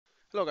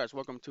Hello guys,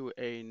 welcome to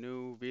a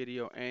new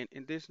video, and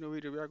in this new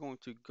video we are going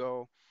to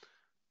go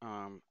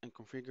and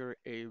configure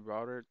a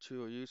router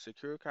to use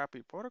secure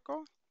copy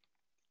protocol.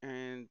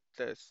 And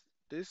this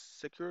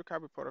secure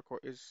copy protocol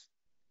is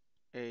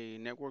a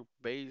network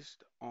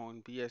based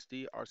on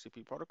BSD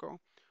RCP protocol,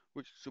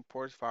 which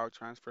supports file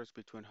transfers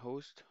between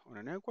hosts on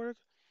a network.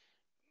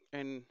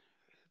 And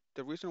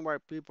the reason why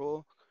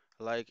people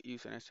like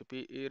using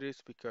SCP, it is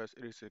because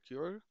it is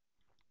secure,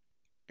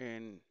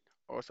 and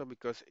also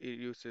because it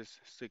uses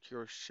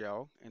secure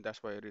shell, and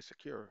that's why it is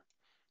secure.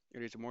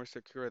 It is more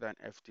secure than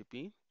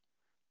FTP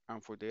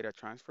for data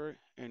transfer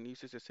and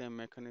uses the same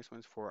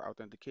mechanisms for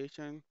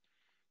authentication,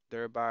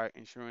 thereby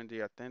ensuring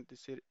the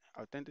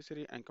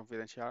authenticity and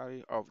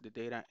confidentiality of the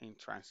data in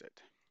transit.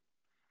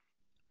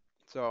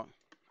 So,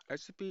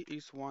 SCP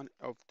is one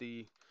of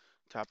the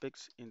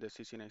topics in the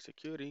CCNA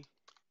security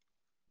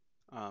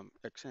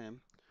exam,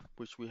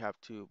 which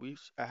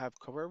I have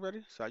covered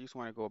already. So I just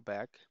want to go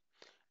back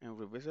and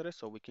revisit it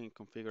so we can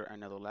configure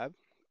another lab,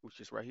 which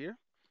is right here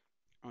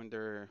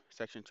under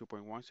section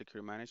 2.1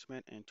 secure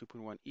management and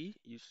 2.1e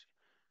use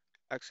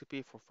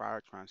XCP for file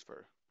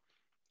transfer.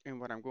 And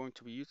what I'm going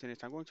to be using is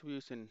I'm going to be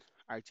using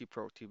IT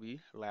Pro TV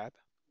Lab.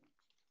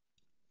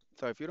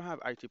 So if you don't have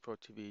IT Pro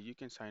TV, you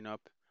can sign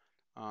up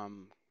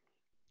um,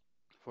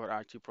 for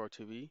IT Pro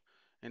TV,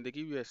 and they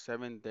give you a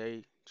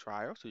 7-day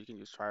trial, so you can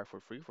just try it for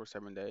free for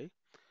 7 days.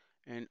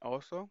 And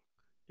also,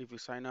 if you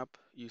sign up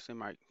using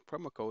my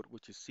promo code,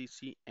 which is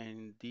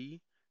CCNDTT,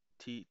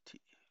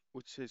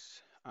 which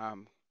is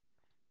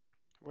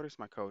what is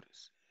my code?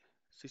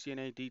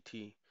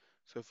 CCNADT.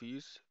 So if you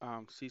use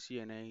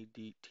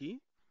CCNADT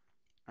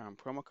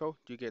promo code,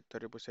 you get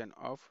 30%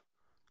 off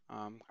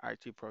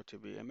IT Pro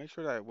TV. And make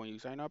sure that when you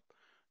sign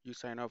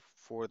up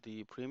for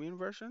the premium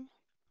version.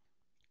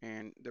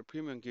 And the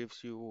premium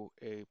gives you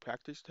a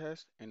practice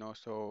test and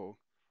also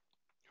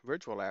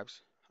virtual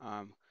labs.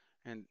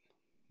 And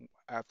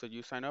after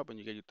you sign up and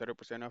you get your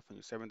 30% off on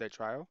your 7-day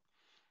trial,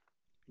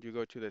 you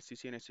go to the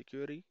CCNA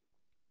security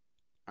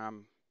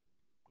um,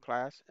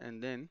 class.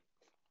 And then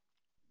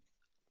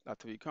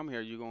after you come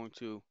here, you're going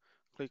to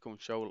click on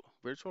show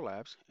virtual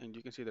labs. And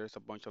you can see there's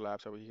a bunch of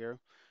labs over here.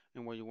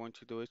 And what you want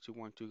to do is you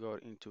want to go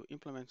into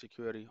implement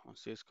security on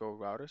Cisco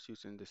routers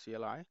using the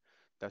CLI.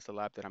 That's the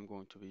lab that I'm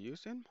going to be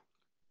using.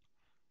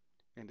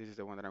 And this is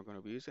the one that I'm going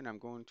to be using. I'm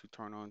going to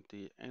turn on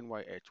the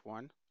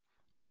NYH1,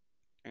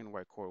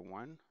 NY Core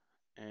 1,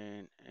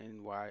 and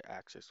NY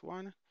Access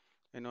 1,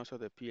 and also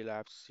the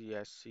PLAB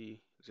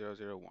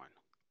CSC001.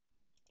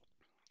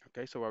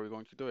 Okay, so what we're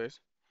going to do is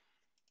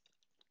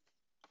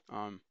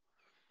um,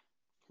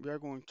 we are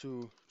going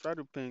to try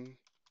to ping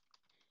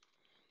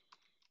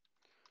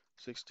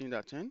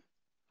 16.10.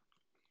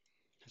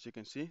 As you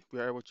can see, we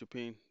are able to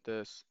ping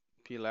this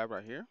PLAB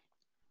right here,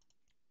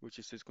 which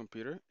is this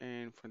computer.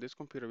 And from this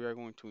computer, we are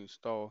going to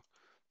install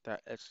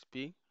that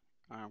XP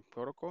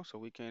protocol so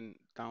we can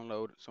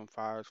download some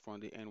files from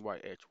the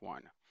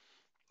NYH1.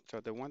 So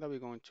the one that we're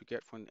going to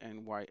get from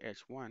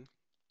NYH1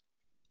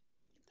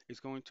 is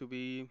going to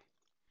be,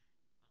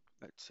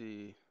 let's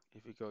see,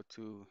 if we go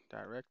to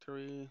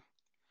directory,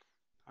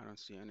 I don't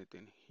see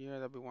anything here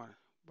that we want.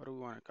 What do we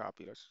want to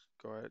copy? Let's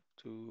go ahead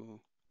to,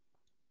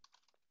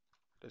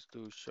 let's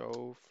do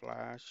show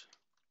flash.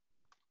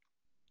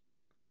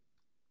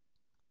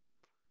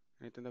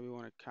 Anything that we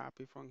want to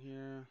copy from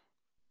here?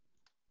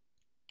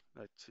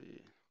 Let's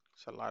see.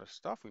 It's a lot of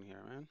stuff in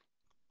here, man.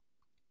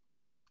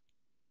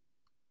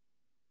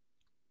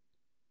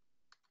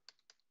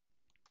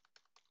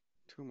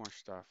 Too much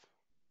stuff.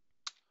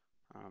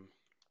 Um,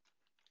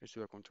 let's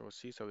do a control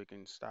C so we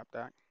can stop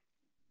that.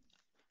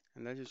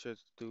 And let's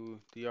just do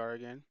DR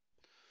again.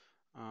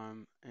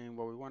 And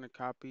what we want to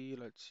copy,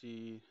 let's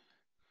see.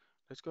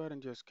 Let's go ahead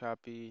and just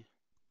copy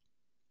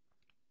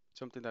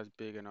something that's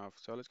big enough.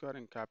 So let's go ahead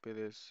and copy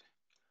this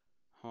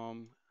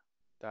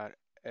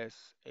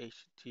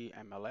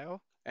home.shtml,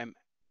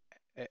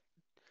 eh,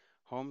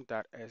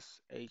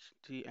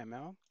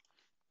 home.shtml.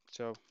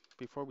 So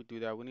before we do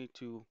that, we need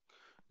to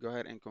go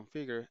ahead and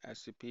configure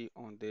SCP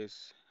on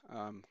this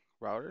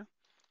router.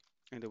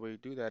 And the way you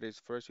do that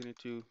is first you need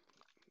to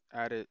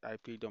add an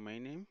IP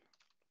domain name.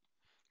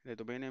 The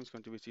domain name is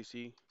going to be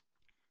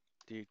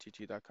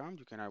ccdtt.com.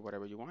 You can add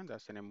whatever you want.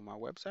 That's the name of my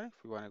website. If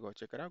you want to go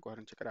check it out, go ahead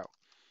and check it out.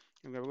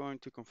 And we're going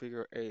to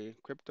configure a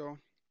crypto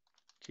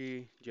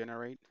key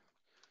generate,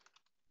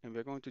 and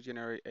we're going to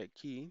generate a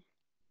key,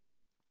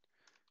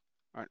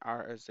 an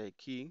RSA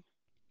key,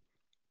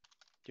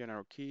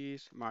 general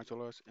keys,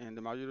 modulus, and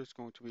the modulus is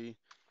going to be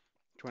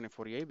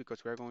 2048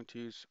 because we're going to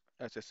use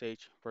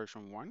SSH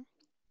version 1.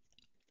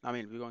 I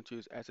mean, we're going to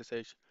use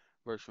SSH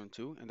version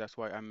 2, and that's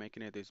why I'm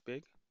making it this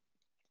big.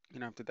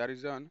 And after that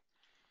is done,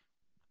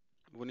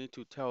 we need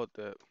to tell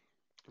the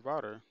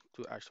router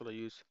to actually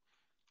use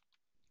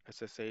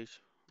SSH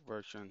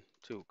version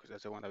 2 because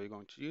that's the one that we're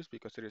going to use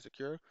because it is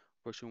secure.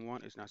 Version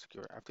 1 is not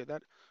secure. After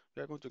that,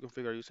 we are going to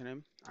configure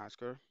username,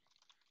 Oscar.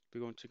 We're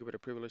going to give it a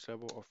privilege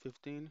level of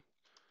 15.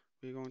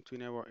 We're going to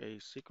enable a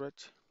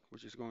secret,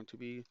 which is going to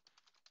be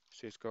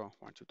Cisco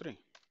 123.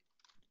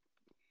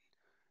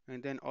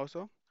 And then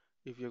also,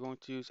 if you're going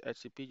to use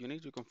SCP, you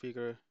need to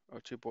configure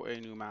a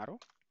AAA new model.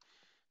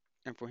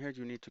 And from here,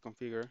 you need to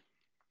configure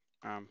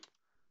um,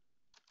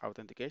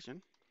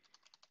 authentication.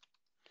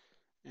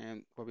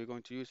 And what we're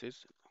going to use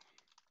is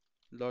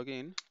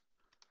login.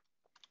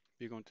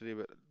 We're going to leave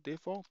it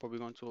default, but we're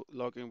going to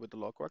log in with the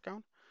local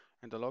account.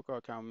 And the local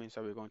account means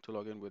that we're going to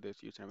log in with this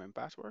username and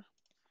password.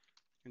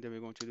 And then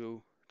we're going to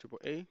do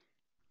AAA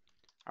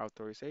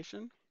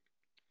authorization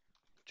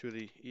to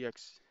the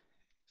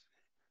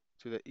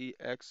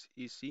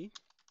EXEC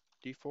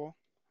default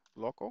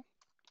local.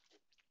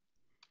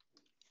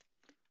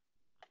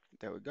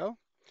 There we go.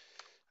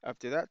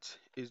 After that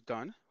is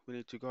done, we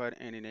need to go ahead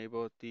and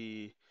enable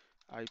the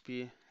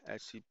IP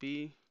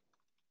SCP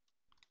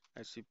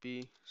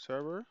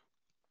server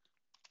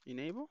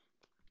enable.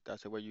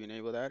 That's the way you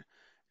enable that.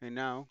 And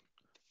now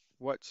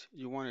what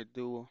you want to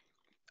do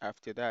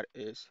after that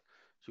is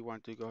you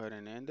want to go ahead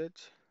and end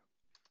it.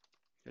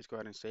 Let's go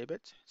ahead and save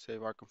it.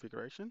 Save our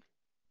configuration.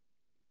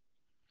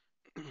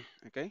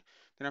 Okay.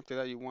 Then after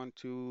that, you want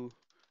to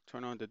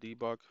turn on the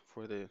debug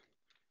for the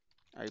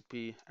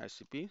IP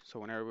SCP. So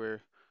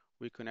whenever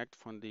we connect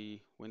from the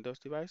Windows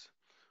device,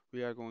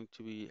 we are going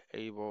to be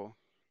able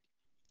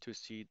to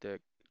see the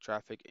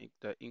traffic,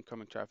 the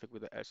incoming traffic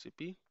with the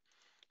SCP.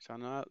 So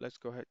now let's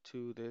go ahead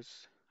to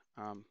this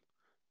um,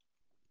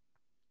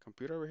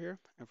 computer over here.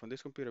 And from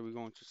this computer, we're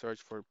going to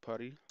search for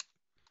PuTTY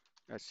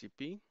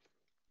SCP.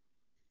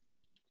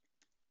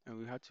 And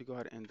we have to go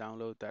ahead and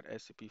download that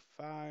SCP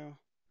file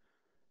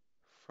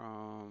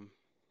from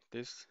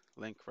this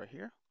link right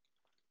here.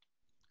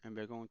 And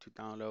we're going to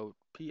download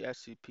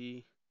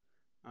pscp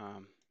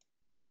um,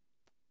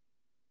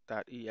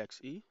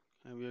 .exe.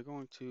 And we're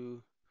going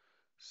to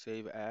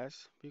save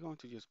as. We're going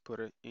to just put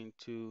it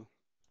into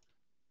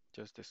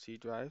just the C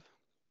drive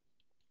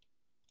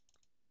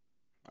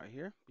right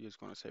here. We're just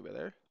going to save it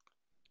there.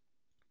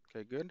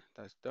 Okay, good.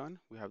 That's done.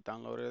 We have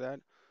downloaded that.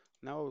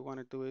 Now what we want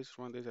to do is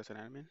run this as an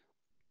admin.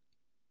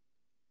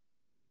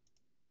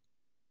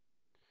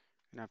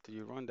 And after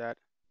you run that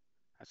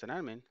as an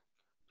admin,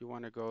 you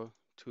want to go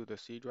to the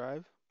C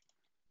drive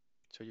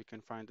so you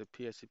can find the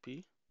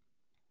PSCP.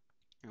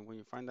 And when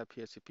you find that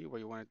PSCP, what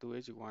you want to do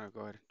is you want to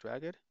go ahead and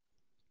drag it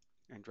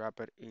and drop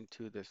it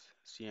into this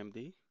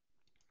CMD.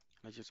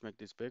 Let's just make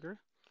this bigger.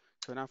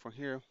 So now from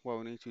here, what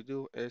we need to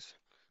do is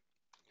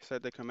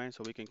set the command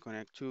so we can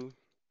connect to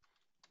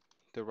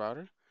the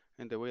router.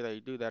 And the way that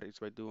you do that is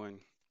by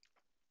doing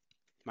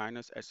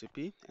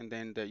 -scp, and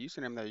then the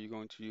username that you're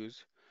going to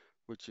use,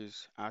 which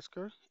is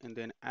Oscar, and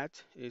then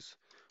at is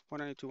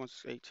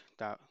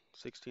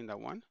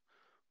 192.168.16.1,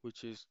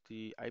 which is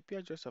the IP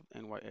address of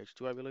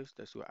NYH2, I believe.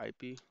 Let's do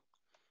IP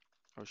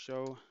or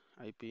show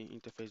IP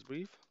interface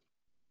brief.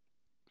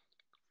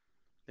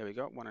 There we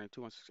go,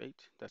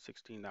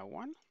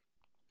 192.168.16.1.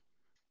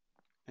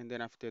 And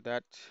then after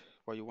that,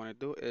 what you want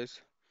to do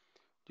is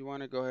you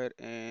want to go ahead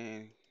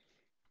and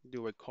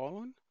do a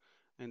colon,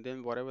 and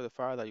then whatever the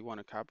file that you want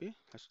to copy,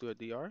 let's do a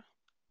DR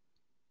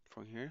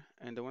from here.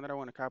 And the one that I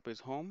want to copy is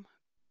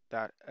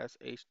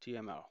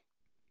home.shtml.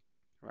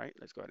 Right,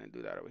 let's go ahead and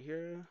do that over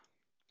here.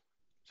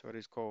 So it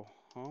is called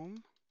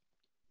home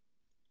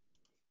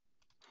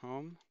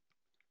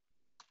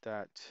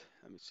dot,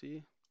 let me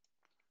see,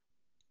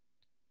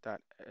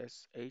 dot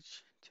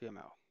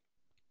shtml.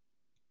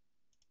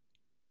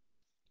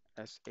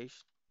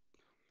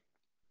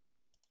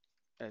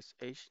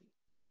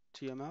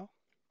 shtml.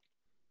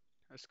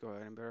 Let's go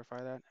ahead and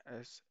verify that.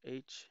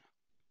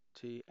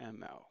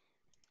 shtml.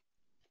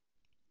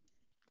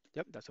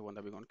 Yep, that's the one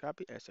that we're going to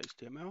copy,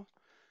 shtml.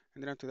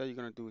 And then after that, you're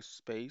going to do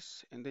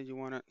space, and then you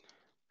want to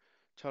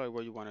tell it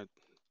where you want to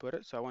put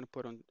it. So I want to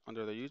put on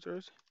under the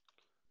users,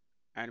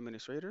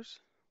 administrators,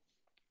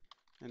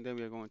 and then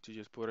we are going to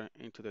just put it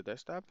into the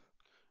desktop,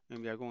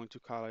 and we are going to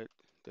call it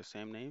the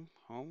same name,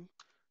 home.shtml.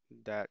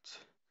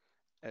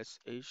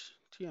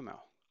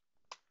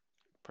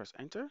 Press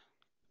enter,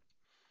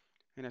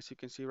 and as you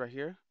can see right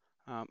here,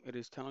 it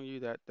is telling you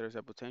that there's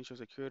a potential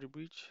security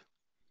breach.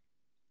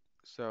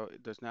 So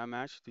it does not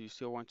match. Do you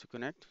still want to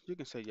connect? You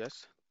can say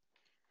yes.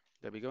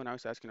 There we go. Now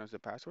it's asking us the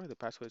password. The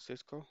password is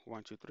Cisco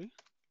 123.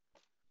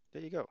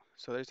 There you go.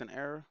 So there's an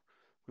error.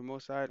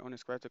 Remote side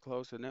unsubscribe to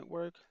close the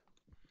network.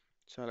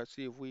 So let's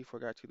see if we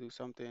forgot to do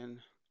something.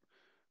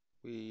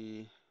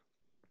 We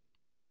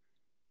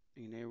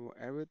enable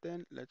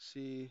everything. Let's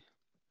see.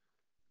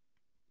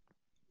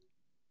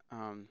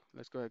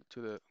 Let's go ahead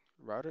to the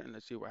router and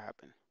let's see what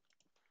happened.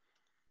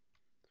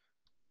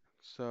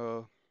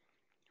 So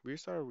we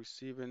started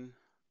receiving.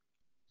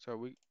 So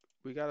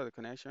we got the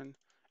connection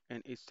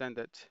and it sent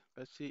it.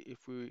 Let's see if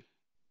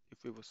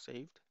it was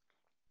saved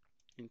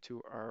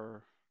into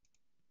our.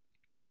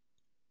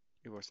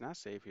 It was not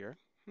saved here.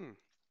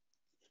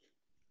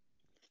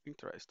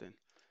 Interesting.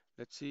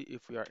 Let's see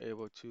if we are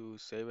able to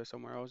save it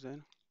somewhere else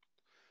then.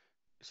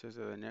 It says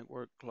that the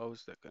network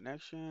closed the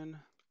connection.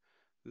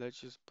 Let's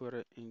just put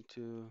it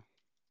into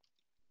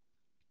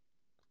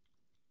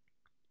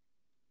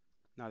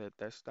not the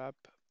desktop,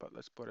 but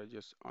let's put it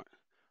just on,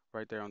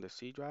 right there on the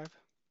C drive.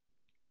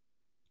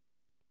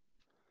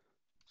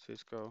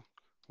 Cisco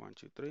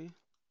 123.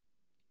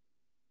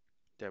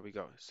 There we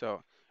go.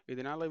 So it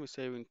did not let me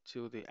save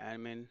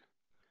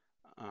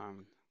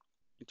um,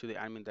 into the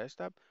admin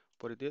desktop,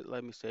 but it did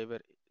let me save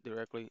it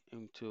directly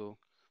into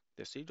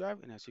the C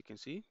drive. And as you can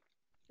see,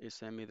 it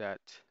sent me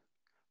that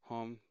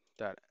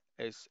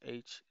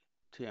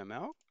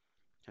home.shtml.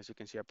 As you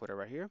can see, I put it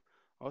right here.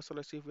 Also,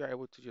 let's see if we are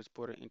able to just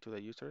put it into the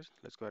users.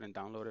 Let's go ahead and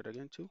download it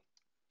again too.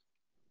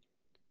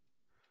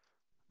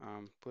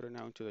 Put it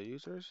now into the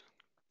users,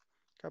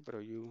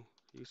 capital U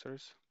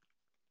users.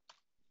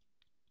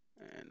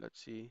 And let's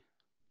see,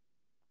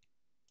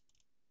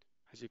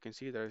 as you can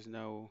see, there's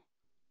no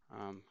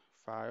um,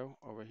 file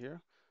over here.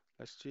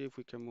 Let's see if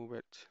we can move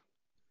it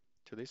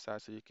to this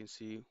side so you can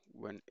see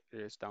when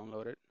it is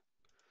downloaded.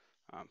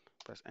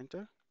 Press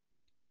enter,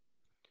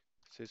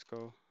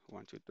 Cisco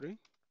 123,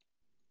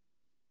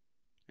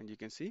 and you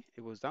can see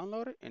it was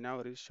downloaded and now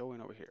it is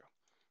showing over here.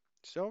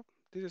 So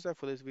this is it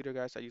for this video,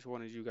 guys. I just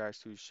wanted you guys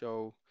to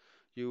show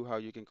you how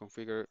you can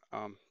configure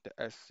the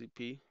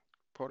SCP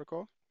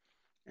protocol.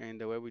 And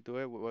the way we do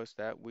it was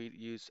that we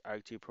use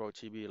IT Pro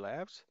TV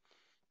Labs.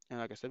 And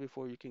like I said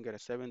before, you can get a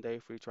 7-day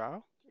free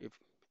trial.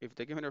 If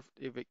they're giving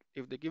if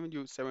they're giving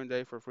you 7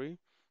 days for free,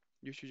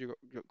 you should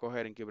go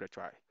ahead and give it a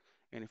try.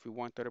 And if you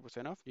want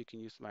 30% off, you can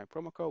use my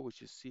promo code,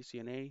 which is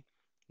CCNADT,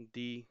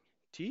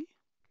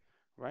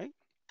 right?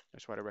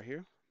 That's right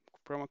here.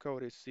 Promo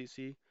code is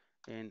CCNADT,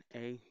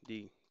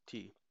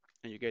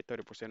 and you get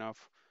 30%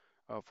 off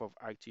of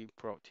IT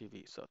Pro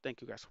TV. So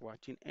thank you guys for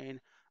watching, and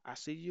I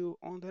see you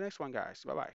on the next one, guys. Bye bye.